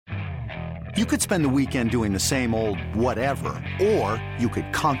You could spend the weekend doing the same old whatever, or you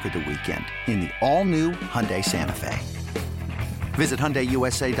could conquer the weekend in the all-new Hyundai Santa Fe. Visit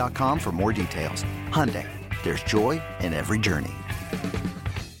HyundaiUSA.com for more details. Hyundai, there's joy in every journey.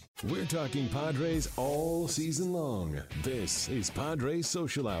 We're talking Padres all season long. This is Padres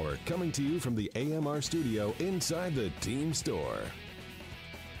Social Hour, coming to you from the AMR studio inside the team store.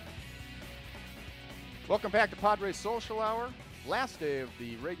 Welcome back to Padres Social Hour. Last day of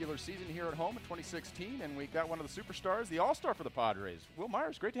the regular season here at home in 2016, and we got one of the superstars, the all-star for the Padres. Will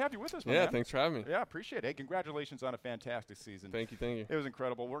Myers, great to have you with us, man. Thanks for having me. Yeah, appreciate it. Hey, congratulations on a fantastic season. Thank you. It was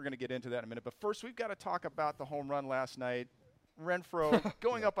incredible. We're going to get into that in a minute, but first we've got to talk about the home run last night. Renfroe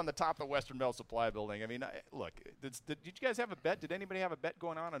going up on the top of the Western Bell Supply Building. I mean, look, did you guys have a bet? Did anybody have a bet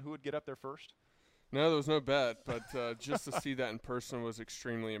going on who would get up there first? No, there was no bet, but just to see that in person was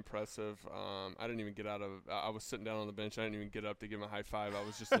extremely impressive. I didn't even get out of – I was sitting down on the bench. I didn't even get up to give him a high five. I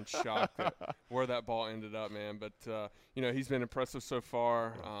was just in shock at where that ball ended up, man. But, he's been impressive so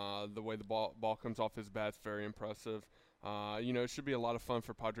far. The way the ball comes off his bat's very impressive. It should be a lot of fun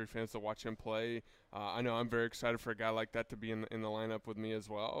for Padre fans to watch him play. I know I'm very excited for a guy like that to be in the lineup with me as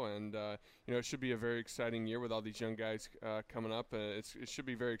well. And, it should be a very exciting year with all these young guys coming up. It should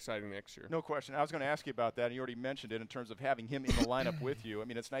be very exciting next year. No question. I was going to ask you about that, and you already mentioned it in terms of having him in the lineup with you. I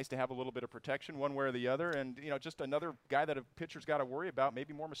mean, it's nice to have a little bit of protection one way or the other, and, just another guy that a pitcher's got to worry about,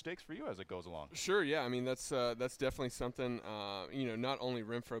 maybe more mistakes for you as it goes along. Sure, yeah. I mean, that's definitely something, not only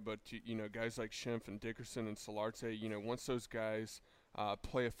Renfroe, but, guys like Schimpf and Dickerson and Solarte, once those guys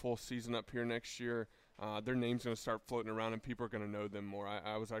play a full season up here next year, their name's going to start floating around and people are going to know them more.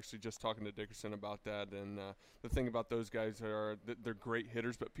 I was actually just talking to Dickerson about that, and the thing about those guys are that they're great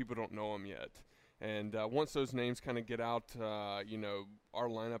hitters, but people don't know them yet. And once those names kind of get out, our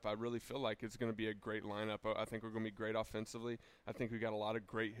lineup, I really feel like it's going to be a great lineup. I think we're going to be great offensively. I think we got a lot of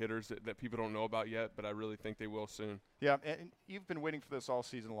great hitters that people don't know about yet, but I really think they will soon. Yeah, and you've been waiting for this all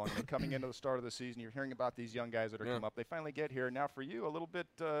season long. And coming into the start of the season, you're hearing about these young guys that are coming up. They finally get here. Now for you, a little bit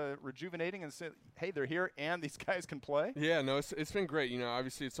rejuvenating and say, hey, they're here and these guys can play? Yeah, no, it's been great.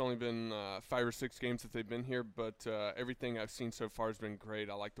 Obviously it's only been 5 or 6 games that they've been here, but everything I've seen so far has been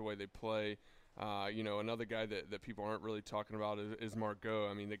great. I like the way they play. Another guy that people aren't really talking about is Margot.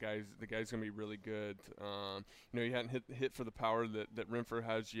 I mean, the guy's going to be really good. He hadn't hit for the power that Renfroe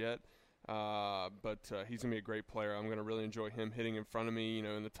has yet, but he's going to be a great player. I'm going to really enjoy him hitting in front of me,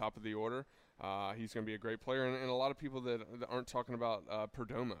 in the top of the order. He's going to be a great player. And a lot of people that aren't talking about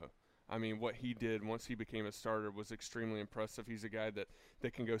Perdomo. I mean, what he did once he became a starter was extremely impressive. He's a guy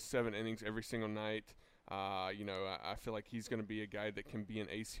that can go 7 innings every single night. I feel like he's going to be a guy that can be an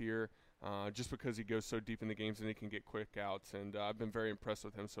ace here. Just because he goes so deep in the games and he can get quick outs. And I've been very impressed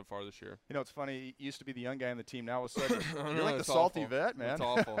with him so far this year. It's funny. He used to be the young guy on the team. Now all of a sudden, you're like the salty vet, man. It's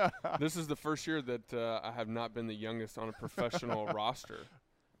awful. This is the first year that I have not been the youngest on a professional roster.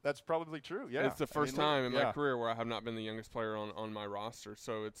 That's probably true, yeah. It's the first time in my career where I have not been the youngest player on my roster.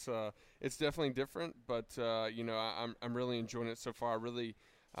 So it's definitely different. But, I'm really enjoying it so far. I really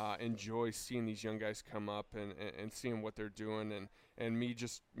enjoy seeing these young guys come up and seeing what they're doing and me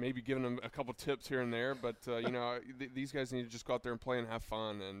just maybe giving them a couple tips here and there. But, these guys need to just go out there and play and have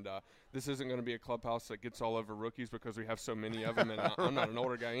fun. And this isn't going to be a clubhouse that gets all over rookies because we have so many of them, and I'm not an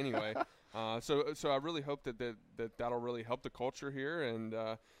older guy anyway. So I really hope that'll really help the culture here, and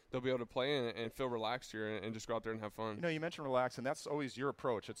they'll be able to play and feel relaxed here and just go out there and have fun. You mentioned relax, and that's always your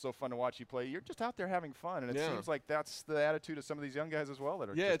approach. It's so fun to watch you play. You're just out there having fun, and it seems like that's the attitude of some of these young guys as well that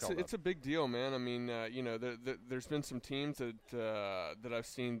are it's a big deal, man. I mean, there's been some teams that I've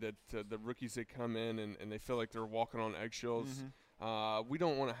seen that the rookies that come in and they feel like they're walking on eggshells. Mm-hmm. We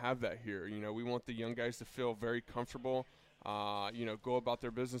don't want to have that here. We want the young guys to feel very comfortable. Go about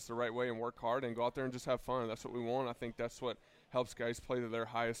their business the right way and work hard and go out there and just have fun. That's what we want. I think that's what helps guys play to their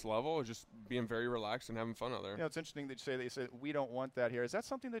highest level, just being very relaxed and having fun out there. It's interesting that you say we don't want that here. Is that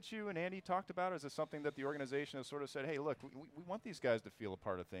something that you and Andy talked about, or is it something that the organization has sort of said, hey, look, we want these guys to feel a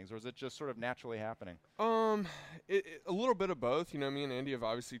part of things, or is it just sort of naturally happening? A little bit of both. Me and Andy have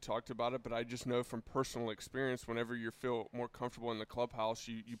obviously talked about it, but I just know from personal experience, whenever you feel more comfortable in the clubhouse,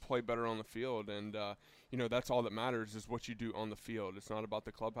 you play better on the field, and that's all that matters is what you do on the field. It's not about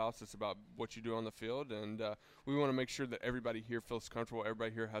the clubhouse. It's about what you do on the field, and we want to make sure that everybody here feels comfortable,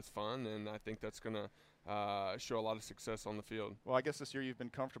 everybody here has fun, and I think that's going to show a lot of success on the field. Well, I guess this year you've been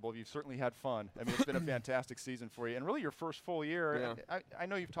comfortable. You've certainly had fun. I mean, it's been a fantastic season for you, and really your first full year. Yeah. I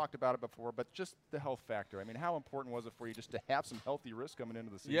know you've talked about it before, but just the health factor. I mean, how important was it for you just to have some healthy risk coming into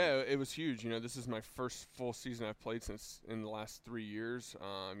the season? Yeah, it was huge. This is my first full season I've played since in the last 3 years.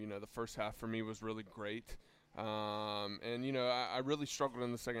 The first half for me was really great. And, you know, I really struggled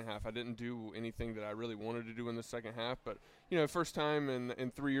in the second half. I didn't do anything that I really wanted to do in the second half. But, you know, first time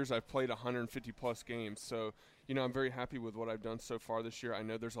in 3 years I've played 150-plus games. So, you know, I'm very happy with what I've done so far this year. I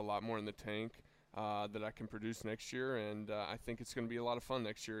know there's a lot more in the tank that I can produce next year, and I think it's going to be a lot of fun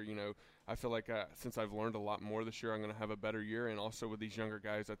next year. You know, I feel like since I've learned a lot more this year, I'm going to have a better year, and also with these younger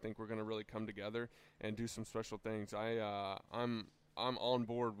guys, I think we're going to really come together and do some special things. I'm on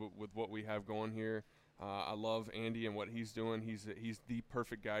board with what we have going here. I love Andy and what he's doing. He's the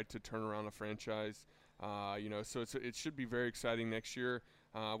perfect guy to turn around a franchise. You know, so it should be very exciting next year.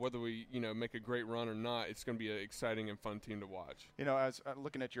 Whether we, you know, make a great run or not, it's going to be an exciting and fun team to watch. You know, as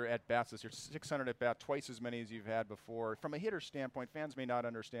looking at your at-bats this year, 600 at-bat, twice as many as you've had before. From a hitter standpoint, fans may not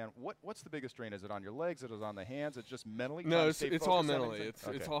understand. What's the biggest strain? Is it on your legs? Is it on the hands? It's just mentally? No, it's all mentally.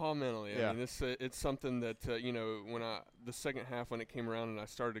 It's all mentally. Yeah. I mean, it's something that, you know, when the second half when it came around and I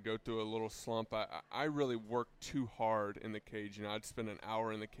started to go through a little slump, I really worked too hard in the cage. You know, I'd spend an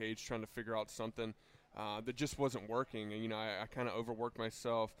hour in the cage trying to figure out something that just wasn't working. And, you know, I kind of overworked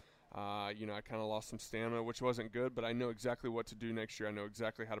myself. You know, I kind of lost some stamina, which wasn't good, but I know exactly what to do next year. I know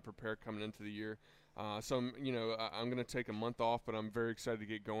exactly how to prepare coming into the year. So, you know, I'm going to take a month off, but I'm very excited to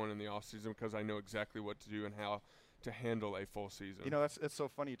get going in the off season because I know exactly what to do and how to handle a full season. You know, it's so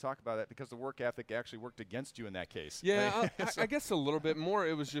funny you talk about that because the work ethic actually worked against you in that case. Yeah, I guess a little bit more.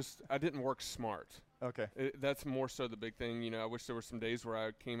 It was just I didn't work smart. Okay. That's more so the big thing. You know, I wish there were some days where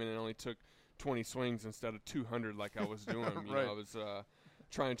I came in and only took 20 swings instead of 200 like I was doing. You Right. know, I was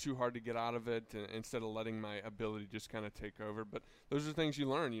trying too hard to get out of it instead of letting my ability just kind of take over. But those are things you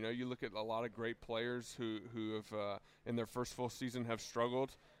learn. You know, you look at a lot of great players who have in their first full season have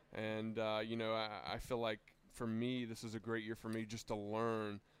struggled. And, you know, I feel like for me this is a great year for me just to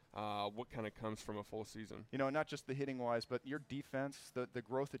learn what kind of comes from a full season. You know, not just the hitting-wise, but your defense, the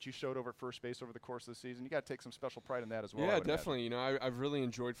growth that you showed over at first base over the course of the season. You got to take some special pride in that as well. Yeah, definitely. You know, I've really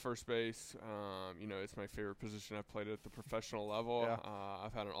enjoyed first base. You know, it's my favorite position. I've played at the professional level. Yeah.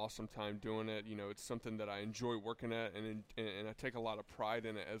 I've had an awesome time doing it. You know, it's something that I enjoy working at, and I take a lot of pride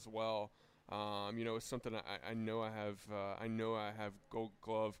in it as well. You know, it's something I know I have Gold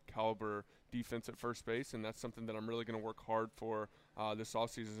Glove caliber defense at first base, and that's something that I'm really going to work hard for this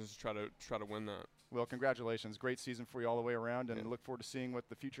offseason is to try to win that. Well, congratulations. Great season for you all the way around, and look forward to seeing what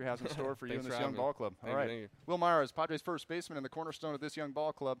the future has in store for you in this young ball club. All right. Thank you. Will Meyer is Padres first baseman and the cornerstone of this young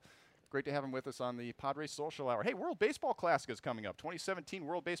ball club. Great to have him with us on the Padres Social Hour. Hey, World Baseball Classic is coming up. 2017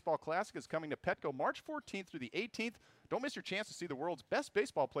 World Baseball Classic is coming to Petco March 14th through the 18th. Don't miss your chance to see the world's best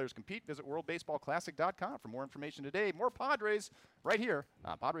baseball players compete. Visit worldbaseballclassic.com for more information today. More Padres right here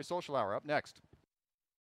on Padres Social Hour. Up next.